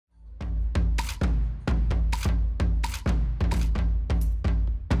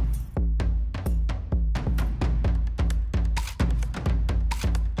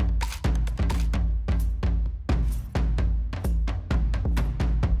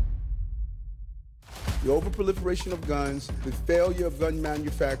the overproliferation of guns, the failure of gun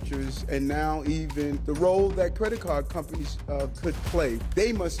manufacturers, and now even the role that credit card companies could play.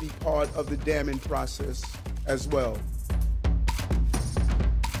 They must be part of the damming process as well.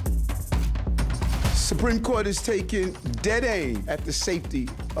 Supreme Court is taking dead aim at the safety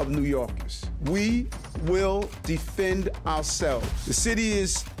of New Yorkers. We will defend ourselves. The city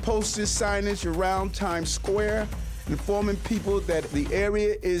is posted signage around Times Square informing people that the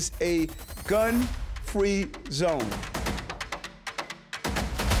area is a gun-free zone.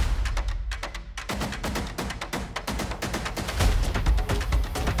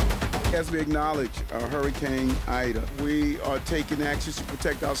 As we acknowledge Hurricane Ida, we are taking actions to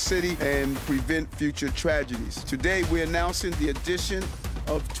protect our city and prevent future tragedies. Today, we're announcing the addition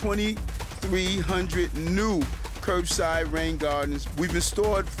of 2,300 new curbside rain gardens. We've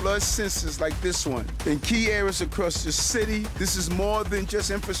installed flood sensors like this one in key areas across the city. This is more than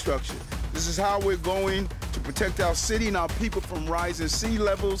just infrastructure. This is how we're going to protect our city and our people from rising sea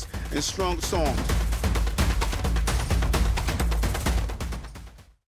levels and strong storms.